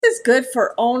good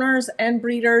for owners and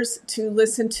breeders to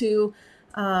listen to.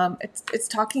 It's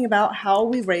talking about how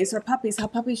we raise our puppies, how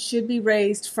puppies should be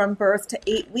raised from birth to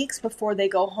 8 weeks before they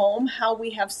go home, how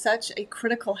we have such a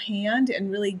critical hand in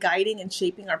really guiding and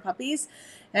shaping our puppies,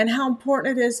 and how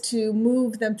important it is to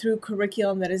move them through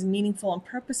curriculum that is meaningful and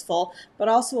purposeful, but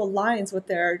also aligns with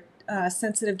their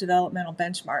sensitive developmental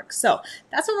benchmarks. So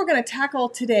that's what we're going to tackle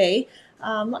today.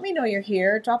 Let me know you're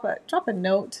here. Drop a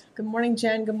note. Good morning,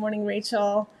 Jen. Good morning,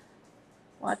 Rachel.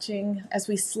 Watching as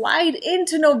we slide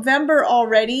into November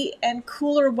already, and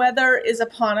cooler weather is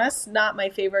upon us. Not my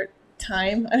favorite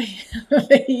time of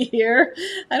the year.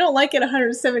 I don't like it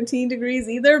 117 degrees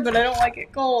either, but I don't like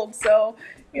it cold. So,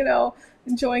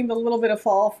 enjoying the little bit of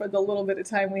fall for the little bit of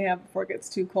time we have before it gets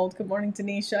too cold. Good morning,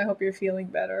 Tanisha. I hope you're feeling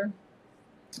better.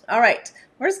 All right,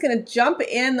 we're just going to jump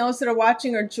in. Those that are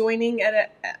watching or joining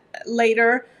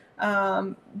later.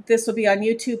 This will be on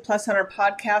YouTube plus on our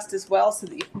podcast as well, so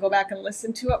that you can go back and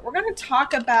listen to it. We're going to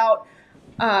talk about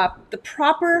the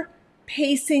proper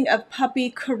pacing of puppy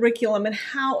curriculum and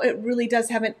how it really does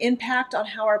have an impact on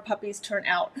how our puppies turn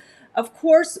out. Of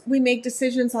course, we make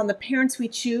decisions on the parents we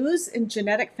choose, and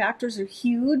genetic factors are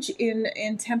huge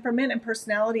in temperament and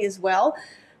personality as well.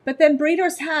 But then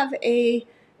breeders have a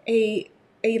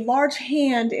large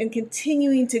hand in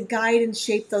continuing to guide and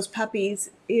shape those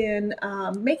puppies in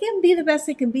making them be the best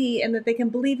they can be, and that they can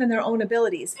believe in their own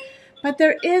abilities. But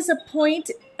there is a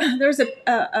point, there's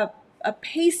a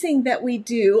pacing that we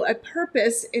do, a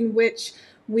purpose in which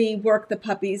we work the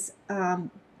puppies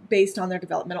based on their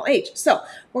developmental age. So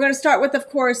we're going to start with, of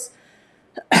course,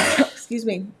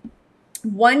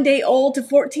 1 day old to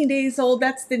 14 days old.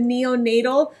 That's the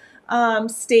neonatal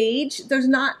stage.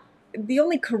 The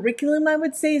only curriculum I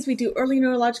would say is we do early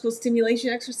neurological stimulation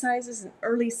exercises and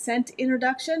early scent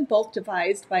introduction, both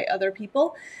devised by other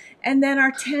people. And then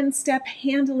our 10-step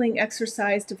handling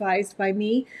exercise devised by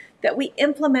me that we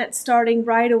implement starting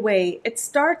right away. It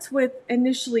starts with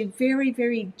initially very,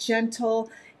 very gentle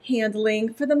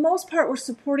handling. For the most part, we're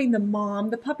supporting the mom.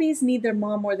 The puppies need their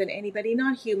mom more than anybody,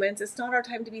 not humans. It's not our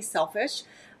time to be selfish.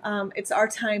 It's our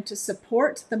time to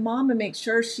support the mom and make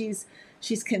sure she's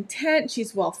content,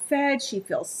 she's well fed, she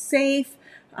feels safe,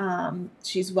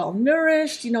 she's well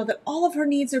nourished, that all of her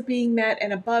needs are being met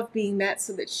and above being met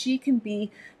so that she can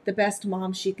be the best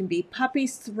mom she can be.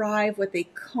 Puppies thrive with a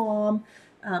calm,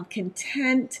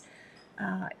 content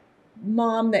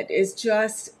mom that is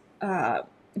just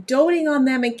doting on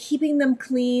them and keeping them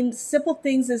clean. Simple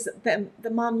things as the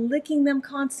mom licking them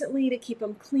constantly to keep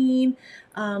them clean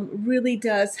really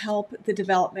does help the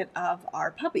development of our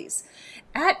puppies.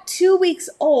 At 2 weeks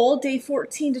old, day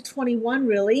 14 to 21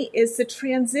 really is the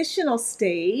transitional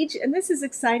stage. And this is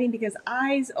exciting because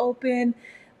eyes open,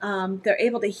 they're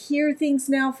able to hear things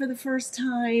now for the first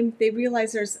time. They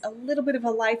realize there's a little bit of a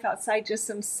life outside just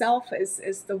themselves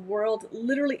as the world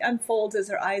literally unfolds as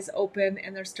their eyes open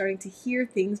and they're starting to hear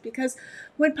things. Because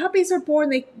when puppies are born,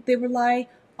 they rely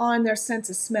on their sense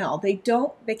of smell. They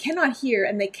cannot hear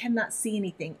and they cannot see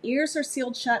anything. Ears are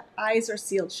sealed shut, eyes are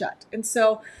sealed shut. And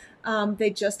so they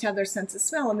just have their sense of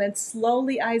smell. And then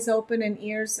slowly eyes open and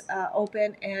ears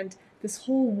open, and this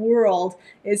whole world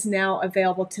is now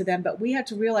available to them. But we have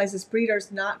to realize as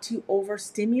breeders not to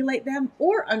overstimulate them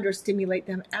or understimulate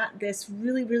them at this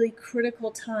really, really critical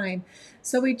time.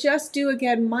 So we just do,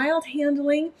 again, mild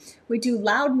handling. We do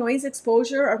loud noise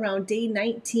exposure around day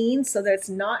 19 so that it's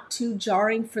not too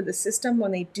jarring for the system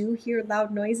when they do hear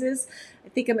loud noises. I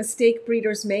think a mistake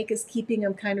breeders make is keeping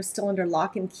them kind of still under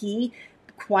lock and key,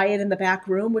 quiet in the back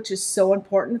room, which is so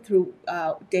important through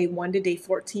day 1 to day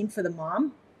 14 for the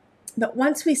mom. But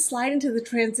once we slide into the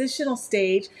transitional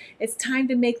stage, it's time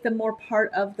to make them more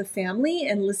part of the family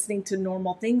and listening to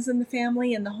normal things in the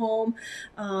family, in the home,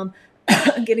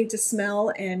 getting to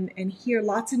smell and hear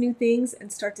lots of new things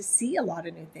and start to see a lot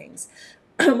of new things.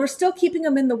 We're still keeping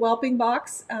them in the whelping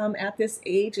box at this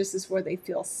age. This is where they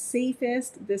feel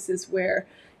safest. This is where,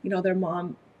 their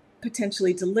mom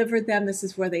potentially delivered them. This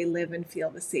is where they live and feel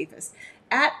the safest.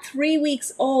 At 3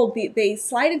 weeks old, they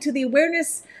slide into the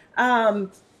awareness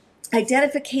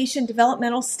identification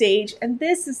developmental stage, and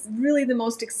this is really the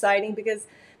most exciting because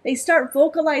they start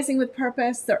vocalizing with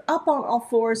purpose. They're up on all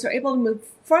fours. They're able to move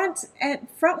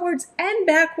frontwards and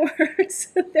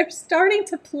backwards. They're starting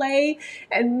to play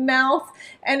and mouth.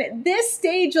 And at this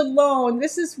stage alone,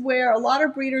 this is where a lot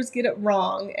of breeders get it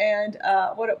wrong. And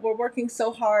we're working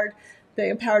so hard, the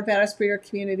Empowered Badass Breeder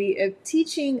community, of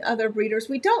teaching other breeders.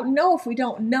 We don't know if we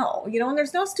don't know, and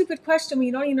there's no stupid question when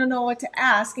you don't even know what to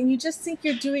ask, and you just think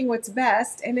you're doing what's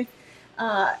best. And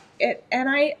and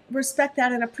I respect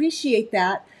that and appreciate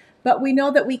that, but we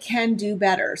know that we can do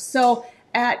better. So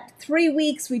At 3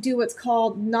 weeks, we do what's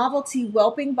called novelty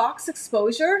whelping box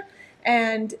exposure.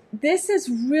 And this is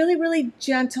really, really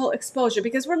gentle exposure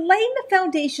because we're laying the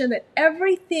foundation that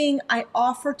everything I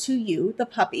offer to you, the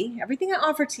puppy, everything I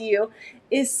offer to you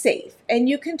is safe and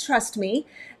you can trust me.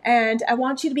 And I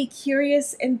want you to be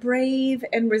curious and brave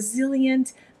and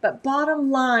resilient. But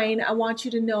bottom line, I want you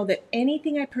to know that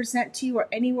anything I present to you or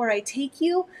anywhere I take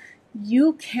you,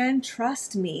 you can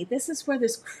trust me. This is where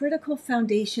this critical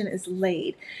foundation is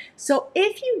laid. So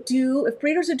if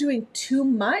breeders are doing too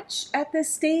much at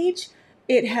this stage,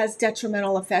 it has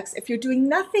detrimental effects. If you're doing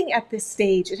nothing at this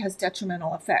stage, it has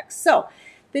detrimental effects. So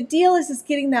the deal is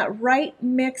getting that right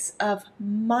mix of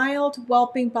mild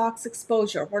whelping box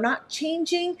exposure. We're not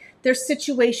changing their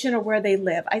situation or where they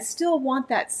live. I still want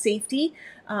that safety.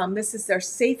 This is their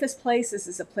safest place. This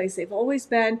is a place they've always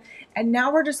been. And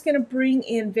now we're just going to bring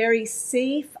in very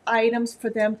safe items for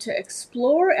them to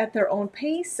explore at their own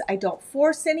pace. I don't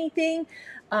force anything.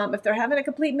 If they're having a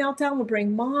complete meltdown, we'll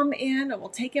bring mom in and we'll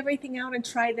take everything out and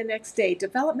try the next day.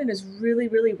 Development is really,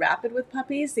 really rapid with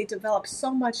puppies. They develop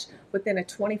so much within a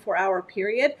 24-hour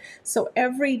period. So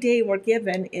every day we're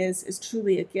given is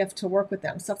truly a gift to work with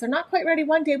them. So if they're not quite ready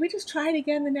one day, we just try it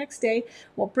again the next day.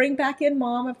 We'll bring back in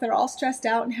mom if they're all stressed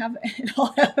out and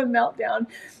all have a meltdown.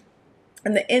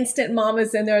 And the instant mom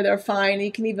is in there, they're fine.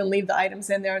 You can even leave the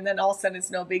items in there, and then all of a sudden it's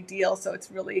no big deal. So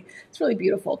it's really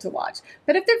beautiful to watch.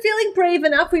 But if they're feeling brave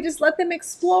enough, we just let them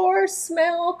explore,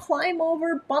 smell, climb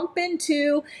over, bump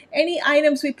into any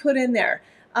items we put in there.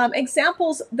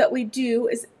 Examples that we do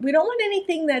is we don't want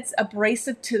anything that's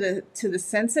abrasive to the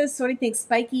senses. So anything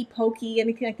spiky, pokey,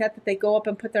 anything like that they go up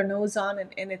and put their nose on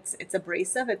and it's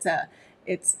abrasive.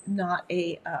 It's not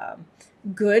a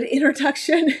good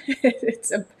introduction. Hits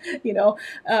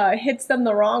them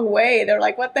the wrong way. They're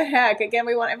like, what the heck? Again,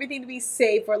 we want everything to be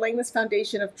safe. We're laying this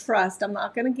foundation of trust. I'm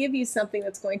not going to give you something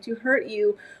that's going to hurt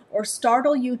you or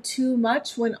startle you too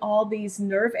much when all these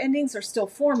nerve endings are still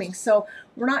forming. So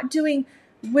we're not doing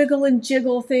wiggle and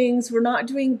jiggle things. We're not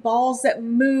doing balls that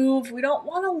move. We don't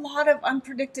want a lot of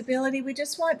unpredictability. We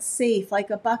just want safe, like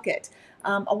a bucket,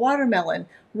 a watermelon,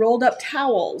 rolled up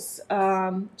towels,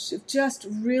 just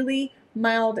really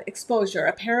mild exposure,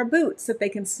 a pair of boots that they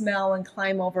can smell and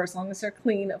climb over as long as they're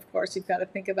clean. Of course, you've got to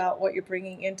think about what you're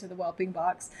bringing into the whelping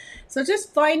box. So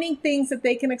just finding things that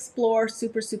they can explore,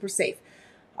 super, super safe.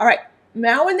 All right,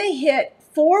 now when they hit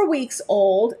 4 weeks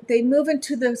old, they move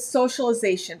into the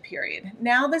socialization period.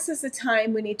 Now this is the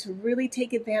time we need to really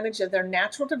take advantage of their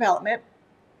natural development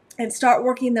and start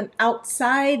working them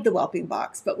outside the whelping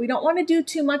box. But we don't want to do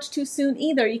too much too soon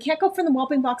either. You can't go from the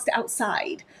whelping box to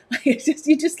outside. You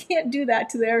just can't do that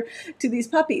to these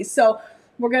puppies. So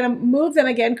we're going to move them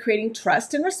again, creating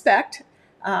trust and respect,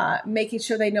 making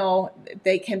sure they know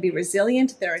they can be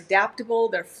resilient, they're adaptable,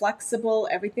 they're flexible.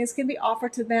 Everything that's going to be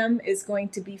offered to them is going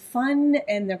to be fun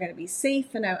and they're going to be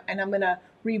safe. And I'm going to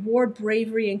reward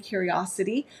bravery and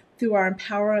curiosity through our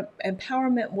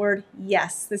empowerment word,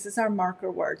 yes. This is our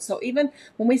marker word. So even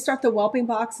when we start the whelping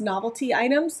box novelty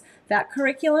items, that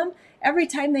curriculum, every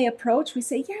time they approach, we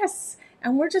say yes.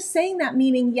 And we're just saying that,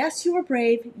 meaning, yes, you were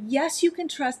brave. Yes, you can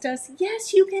trust us.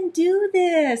 Yes, you can do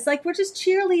this. Like, we're just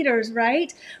cheerleaders,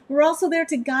 right? We're also there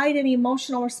to guide any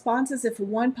emotional responses. If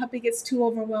one puppy gets too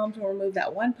overwhelmed, we'll remove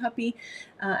that one puppy.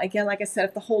 Again, like I said,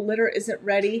 if the whole litter isn't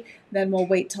ready, then we'll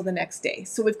wait till the next day.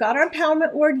 So we've got our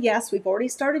empowerment word, yes. We've already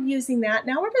started using that.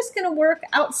 Now we're just going to work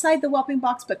outside the whelping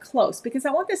box, but close, because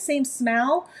I want the same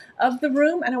smell of the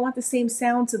room and I want the same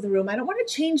sounds of the room. I don't want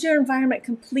to change their environment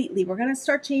completely. We're going to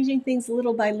start changing things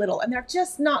little by little, and they're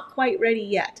just not quite ready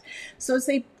yet. So as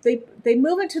they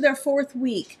move into their 4th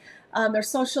week, their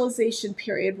socialization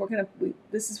period,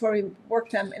 this is where we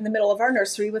work them in the middle of our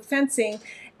nursery with fencing,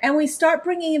 and we start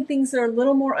bringing in things that are a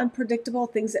little more unpredictable,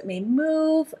 things that may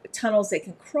move, tunnels they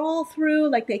can crawl through,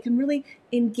 like they can really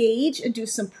engage and do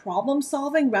some problem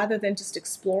solving rather than just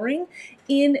exploring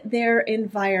in their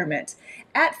environment.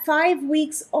 At 5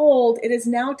 weeks old, it is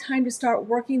now time to start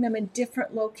working them in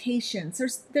different locations.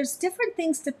 There's different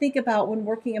things to think about when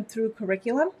working them through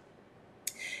curriculum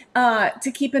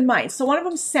to keep in mind. So one of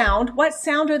them, sound. What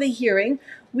sound are they hearing?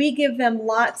 We give them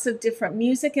lots of different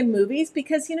music and movies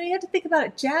because, you have to think about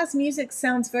it. Jazz music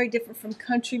sounds very different from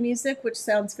country music, which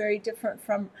sounds very different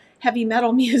from heavy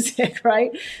metal music,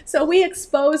 right? So we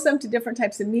expose them to different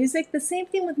types of music. The same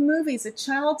thing with movies. A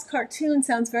child's cartoon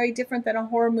sounds very different than a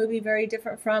horror movie, very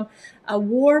different from a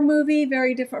war movie,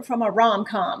 very different from a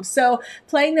rom-com. So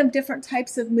playing them different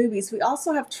types of movies. We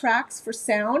also have tracks for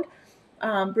sound.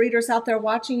 breeders out there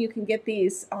watching, you can get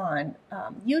these on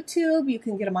YouTube. You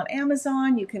can get them on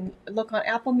Amazon. You can look on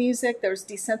Apple Music. There's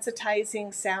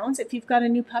desensitizing sounds. If you've got a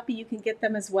new puppy, you can get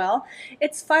them as well.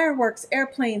 It's fireworks,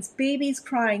 airplanes, babies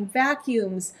crying,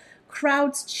 vacuums,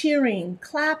 crowds cheering,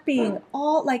 clapping,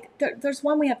 all like there's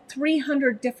one we have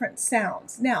 300 different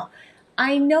sounds. Now,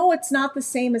 I know it's not the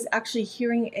same as actually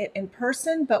hearing it in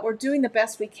person, but we're doing the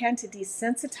best we can to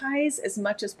desensitize as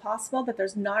much as possible that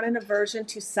there's not an aversion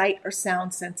to sight or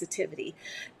sound sensitivity.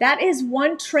 That is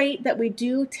one trait that we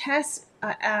do test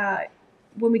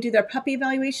when we do their puppy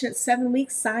evaluation at 7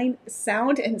 weeks,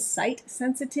 sound and sight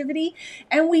sensitivity.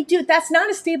 And we do, that's not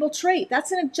a stable trait.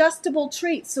 That's an adjustable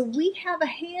trait. So we have a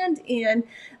hand in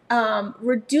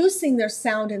reducing their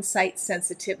sound and sight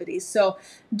sensitivity. So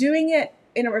doing it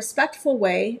in a respectful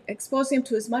way, exposing them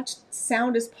to as much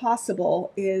sound as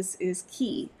possible is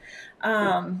key.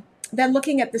 Then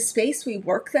looking at the space we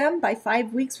work them, by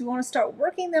 5 weeks, we want to start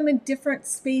working them in different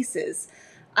spaces.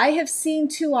 I have seen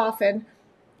too often,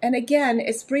 and again,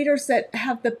 it's breeders that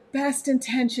have the best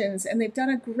intentions and they've done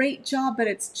a great job, but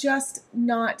it's just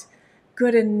not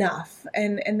good enough.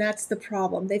 And that's the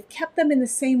problem. They've kept them in the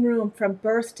same room from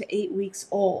birth to 8 weeks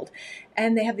old.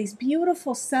 And they have these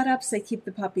beautiful setups. They keep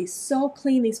the puppies so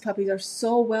clean. These puppies are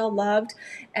so well loved.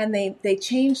 And they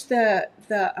change the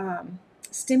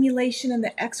stimulation and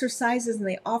the exercises, and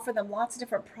they offer them lots of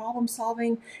different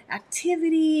problem-solving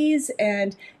activities.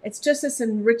 And it's just this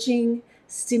enriching,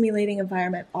 stimulating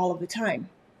environment all of the time.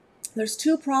 There's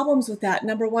two problems with that.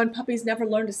 Number one, puppies never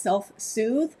learn to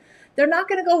self-soothe. They're not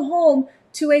going to go home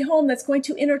to a home that's going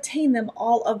to entertain them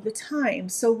all of the time.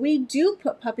 So we do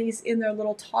put puppies in their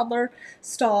little toddler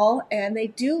stall, and they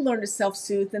do learn to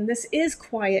self-soothe, and this is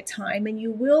quiet time, and you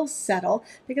will settle,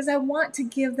 because I want to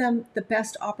give them the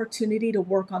best opportunity to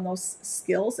work on those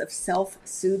skills of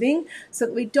self-soothing so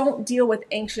that we don't deal with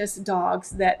anxious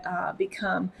dogs that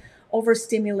become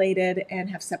overstimulated and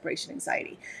have separation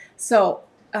anxiety. So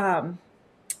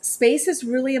space is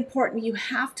really important. You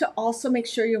have to also make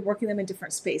sure you're working them in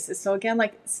different spaces. So again,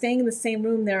 like staying in the same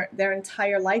room their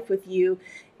entire life with you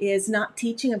is not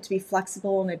teaching them to be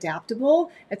flexible and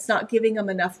adaptable. It's not giving them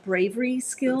enough bravery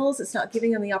skills. It's not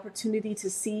giving them the opportunity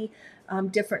to see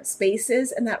different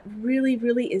spaces. And that really,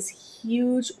 really is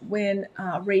huge when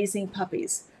raising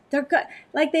puppies. They're good.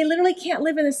 Like they literally can't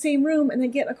live in the same room and then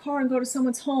get in a car and go to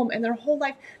someone's home, and their whole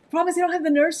life. The problem is they don't have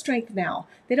the nerve strength now.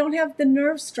 They don't have the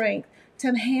nerve strength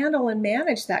to handle and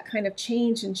manage that kind of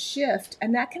change and shift,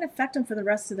 and that can affect them for the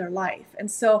rest of their life.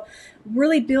 And so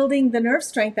really building the nerve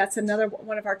strength, that's another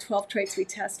one of our 12 traits we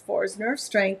test for, is nerve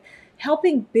strength.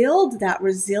 Helping build that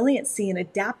resiliency and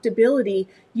adaptability,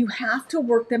 you have to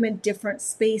work them in different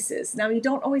spaces. Now, you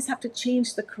don't always have to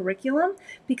change the curriculum,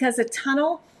 because a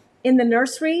tunnel in the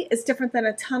nursery is different than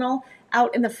a tunnel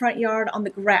out in the front yard on the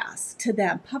grass to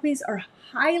them. Puppies are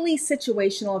highly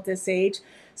situational at this age,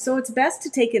 so it's best to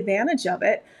take advantage of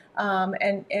it,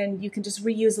 and you can just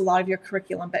reuse a lot of your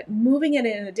curriculum. But moving it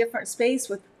in a different space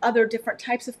with other different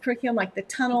types of curriculum, like the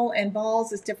tunnel and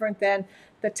balls, is different than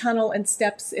the tunnel and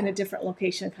steps in a different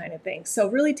location kind of thing. So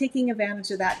really taking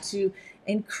advantage of that to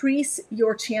increase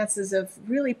your chances of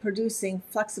really producing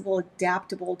flexible,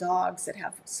 adaptable dogs that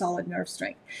have solid nerve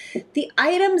strength. The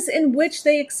items in which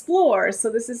they explore.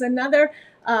 So this is another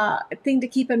thing to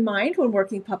keep in mind when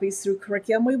working puppies through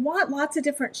curriculum. We want lots of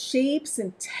different shapes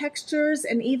and textures,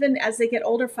 and even as they get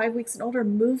older, 5 weeks and older,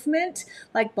 movement.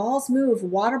 Like balls move,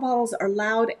 water bottles are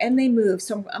loud and they move.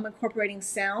 So I'm incorporating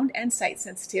sound and sight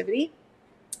sensitivity.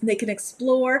 They can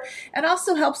explore. It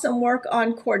also helps them work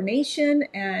on coordination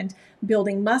and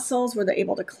building muscles where they're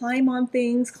able to climb on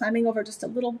things, climbing over just a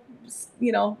little,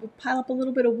 pile up a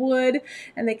little bit of wood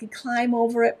and they can climb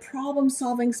over it. Problem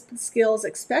solving skills,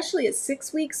 especially at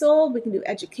 6 weeks old. We can do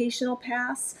educational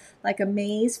paths like a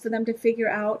maze for them to figure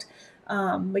out.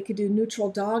 We could do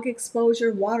neutral dog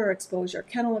exposure, water exposure,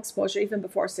 kennel exposure, even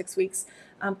before 6 weeks.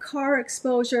 Car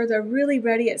exposure, they're really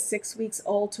ready at 6 weeks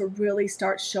old to really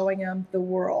start showing them the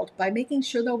world by making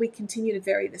sure, though, we continue to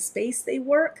vary the space they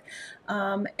work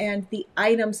and the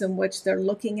items in which they're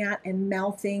looking at and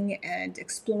mouthing and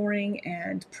exploring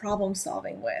and problem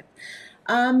solving with.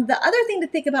 The other thing to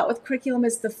think about with curriculum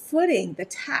is the footing,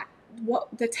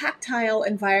 the tactile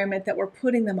environment that we're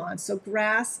putting them on. So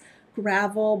grass,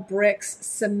 gravel, bricks,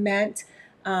 cement,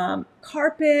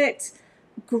 carpet,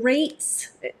 grates,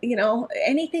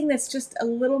 anything that's just a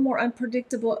little more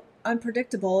unpredictable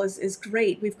is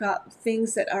great. We've got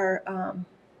things that are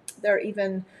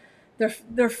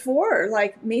they're for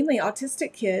like mainly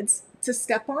autistic kids to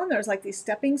step on. There's like these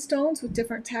stepping stones with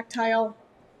different tactile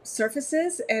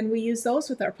surfaces, and we use those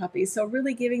with our puppies. So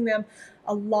really giving them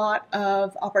a lot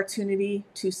of opportunity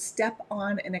to step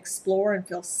on and explore and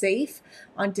feel safe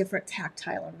on different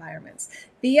tactile environments.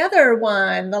 The other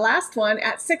one, the last one,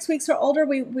 at 6 weeks or older,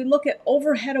 we look at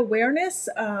overhead awareness.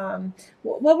 Well,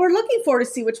 we're looking for to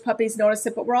see which puppies notice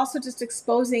it, but we're also just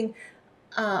exposing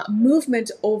movement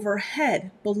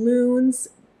overhead, balloons,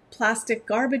 plastic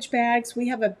garbage bags. We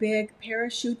have a big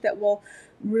parachute that will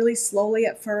really slowly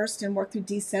at first and work through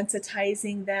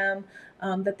desensitizing them,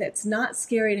 that's not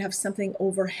scary to have something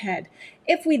overhead.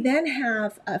 If we then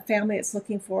have a family that's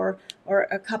looking for, or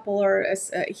a couple or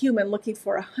a human looking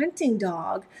for a hunting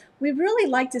dog, we really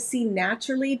like to see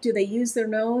naturally, do they use their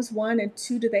nose, one, and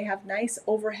two, do they have nice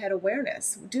overhead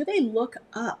awareness? Do they look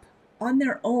up on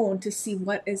their own to see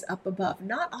what is up above?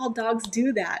 Not all dogs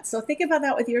do that. So think about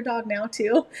that with your dog now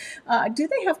too. Do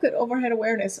they have good overhead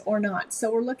awareness or not?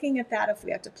 So we're looking at that if we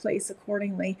have to place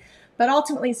accordingly. But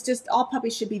ultimately, it's just all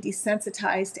puppies should be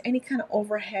desensitized to any kind of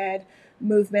overhead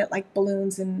movement like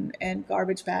balloons and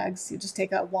garbage bags. You just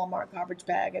take a Walmart garbage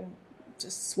bag and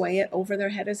just sway it over their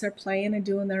head as they're playing and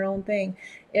doing their own thing.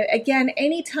 Again,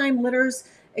 anytime litters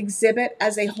exhibit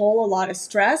as a whole a lot of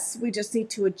stress, we just need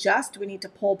to adjust. We need to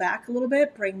pull back a little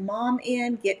bit, bring mom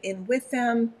in, get in with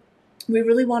them. We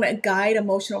really want to guide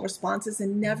emotional responses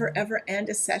and never ever end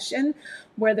a session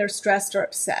where they're stressed or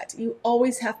upset. You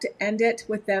always have to end it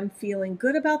with them feeling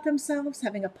good about themselves,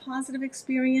 having a positive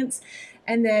experience,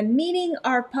 and then meeting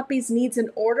our puppy's needs in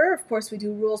order. Of course, we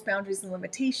do rules, boundaries, and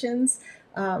limitations.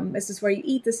 This is where you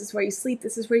eat, this is where you sleep,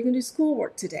 this is where you can do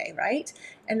schoolwork today, right?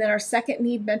 And then our second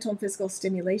need, mental and physical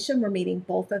stimulation, we're meeting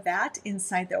both of that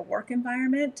inside their work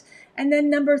environment. And then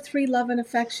number 3, love and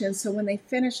affection. So when they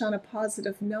finish on a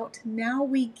positive note, now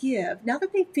we give, now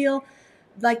that they feel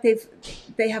like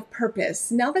they have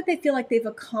purpose, now that they feel like they've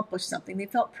accomplished something, they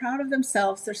felt proud of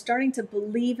themselves, they're starting to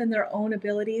believe in their own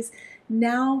abilities,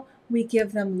 now we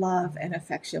give them love and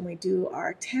affection. We do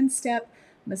our 10-step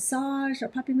massage, our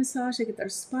puppy massage. They get their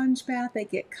sponge bath, they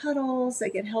get cuddles, they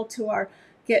get held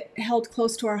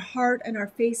close to our heart and our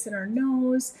face and our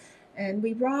nose, and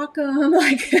we rock them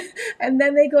and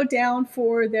then they go down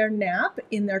for their nap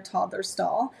in their toddler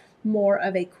stall, more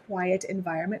of a quiet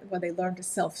environment where they learn to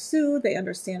self-soothe, they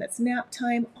understand it's nap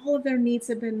time, all of their needs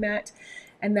have been met,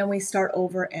 and then we start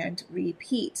over and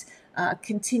repeat,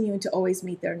 continuing to always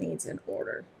meet their needs in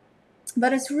order.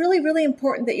 But it's really, really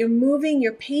important that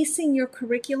you're pacing your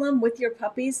curriculum with your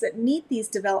puppies that meet these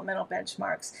developmental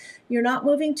benchmarks. You're not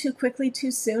moving too quickly,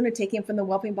 too soon, and taking them from the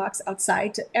whelping box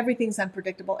outside to everything's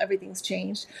unpredictable, everything's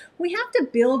changed. We have to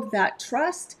build that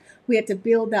trust. We have to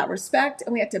build that respect,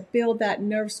 and we have to build that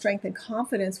nerve strength and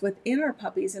confidence within our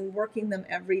puppies and working them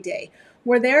every day.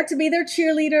 We're there to be their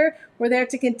cheerleader. We're there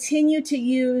to continue to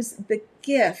use the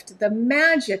gift, the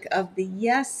magic of the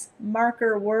yes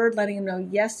marker word, letting them know,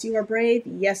 yes, you are brave.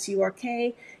 Yes, you are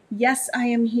okay. Yes, I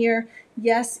am here.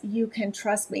 Yes, you can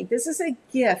trust me. This is a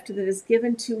gift that is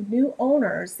given to new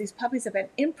owners. These puppies have been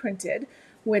imprinted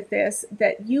with this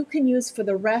that you can use for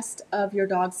the rest of your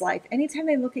dog's life. Anytime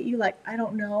they look at you like, I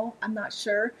don't know, I'm not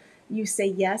sure, you say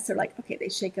yes, they're like, okay, they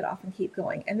shake it off and keep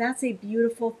going. And that's a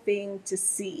beautiful thing to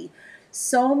see.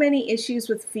 So many issues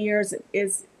with fears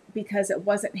is because it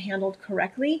wasn't handled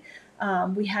correctly.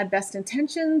 We had best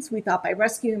intentions. We thought by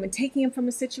rescuing him and taking him from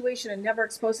a situation and never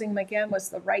exposing him again was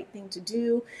the right thing to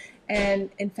do. And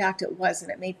in fact, it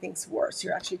wasn't. It made things worse.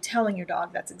 You're actually telling your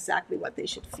dog that's exactly what they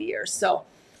should fear. So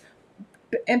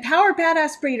empowered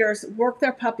badass breeders work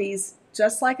their puppies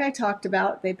just like I talked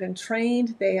about. They've been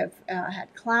trained. They have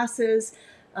had classes.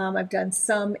 I've done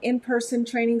some in-person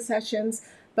training sessions,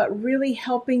 but really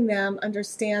helping them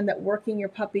understand that working your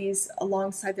puppies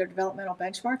alongside their developmental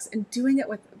benchmarks and doing it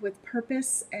with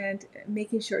purpose and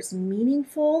making sure it's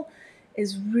meaningful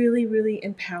is really, really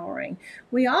empowering.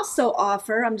 We also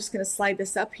offer, I'm just going to slide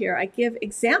this up here, I give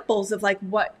examples of like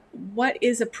what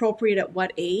is appropriate at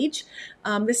what age.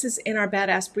 This is in our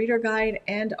Badass Breeder Guide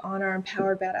and on our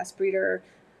Empowered Badass Breeder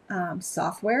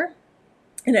software.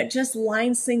 And it just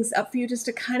lines things up for you just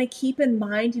to kind of keep in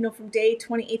mind, from day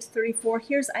 28 to 34,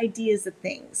 here's ideas of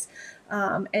things.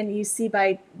 And you see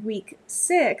by week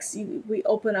 6, we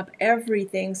open up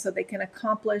everything so they can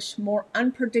accomplish more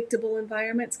unpredictable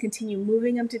environments, continue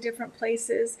moving them to different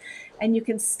places, and you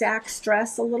can stack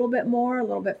stress a little bit more, a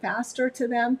little bit faster to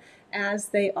them as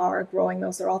they are growing.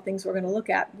 Those are all things we're going to look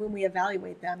at when we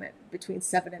evaluate them at between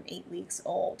 7 and 8 weeks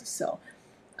old. So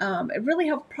it really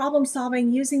helps problem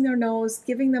solving, using their nose,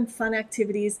 giving them fun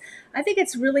activities. I think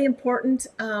it's really important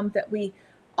that we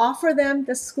offer them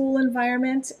the school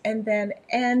environment and then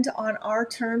end on our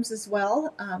terms as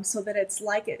well, so that it's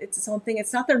its own thing.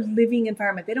 It's not their living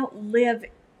environment. They don't live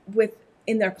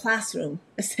in their classroom,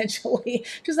 essentially.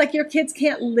 Just like your kids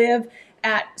can't live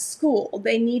at school.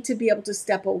 They need to be able to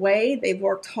step away. They've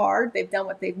worked hard. They've done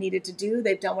what they've needed to do.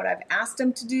 They've done what I've asked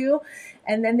them to do.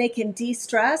 And then they can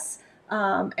de-stress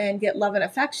and get love and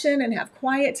affection and have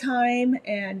quiet time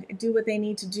and do what they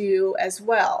need to do as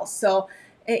well. So,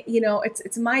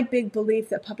 it's my big belief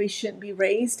that puppies shouldn't be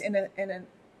raised in an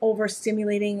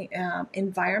overstimulating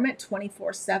environment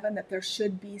 24/7, that there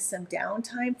should be some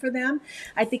downtime for them.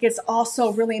 I think it's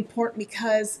also really important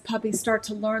because puppies start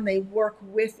to learn they work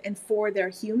with and for their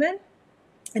human.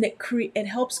 And it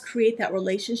helps create that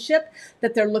relationship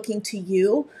that they're looking to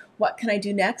you. What can I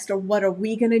do next? Or what are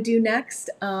we going to do next?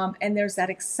 And there's that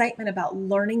excitement about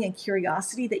learning and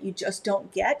curiosity that you just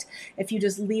don't get if you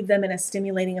just leave them in a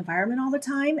stimulating environment all the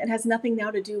time. It has nothing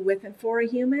now to do with and for a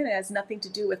human. It has nothing to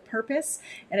do with purpose.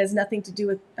 It has nothing to do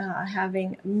with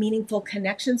having meaningful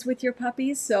connections with your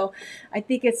puppies. So I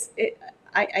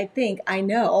think I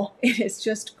know it is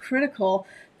just critical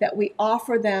that we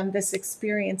offer them this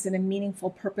experience in a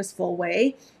meaningful, purposeful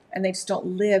way, and they just don't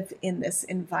live in this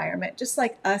environment. Just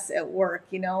like us at work,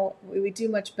 we do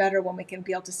much better when we can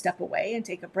be able to step away and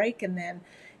take a break, and then,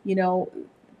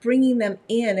 bringing them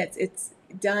in, it's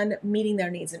done meeting their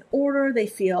needs in order. They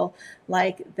feel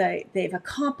like they've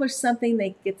accomplished something.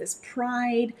 They get this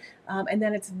pride, and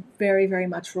then it's very, very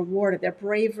much rewarded. Their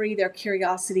bravery, their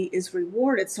curiosity is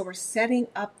rewarded. So we're setting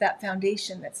up that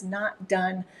foundation that's not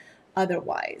done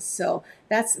otherwise. So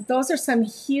those are some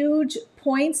huge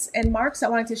points and marks I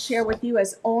wanted to share with you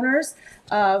as owners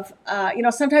of,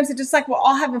 sometimes it's just like we're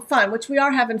all having fun, which we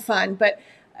are having fun, but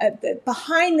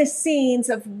behind the scenes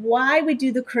of why we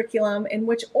do the curriculum, in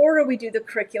which order we do the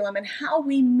curriculum, and how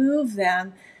we move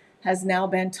them has now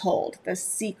been told. The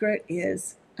secret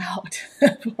is out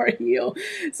for you.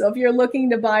 So if you're looking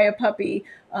to buy a puppy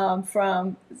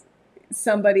from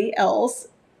somebody else,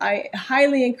 I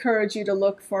highly encourage you to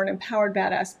look for an Empowered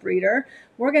Badass breeder.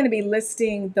 We're going to be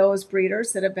listing those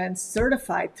breeders that have been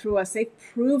certified through us. They've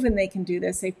proven they can do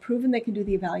this. They've proven they can do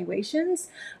the evaluations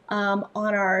on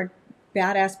our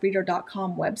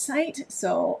badassbreeder.com website.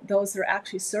 So those that are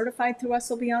actually certified through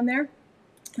us will be on there.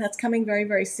 That's coming very,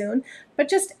 very soon. But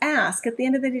just ask. At the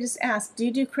end of the day, just ask, do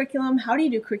you do curriculum? How do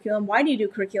you do curriculum? Why do you do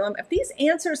curriculum? If these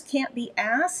answers can't be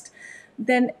asked,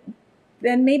 then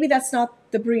maybe that's not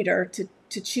the breeder to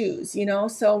choose,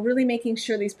 So really making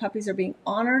sure these puppies are being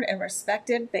honored and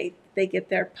respected. They get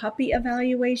their puppy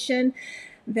evaluation,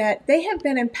 that they have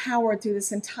been empowered through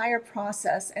this entire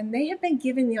process, and they have been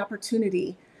given the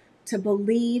opportunity to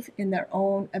believe in their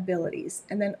own abilities,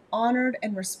 and then honored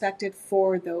and respected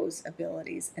for those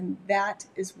abilities. And that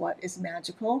is what is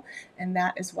magical, and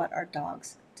that is what our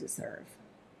dogs deserve.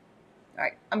 All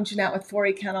right, I'm Jeanette with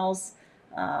 4E Kennels.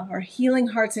 Our healing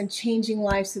hearts and changing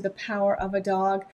lives through the power of a dog.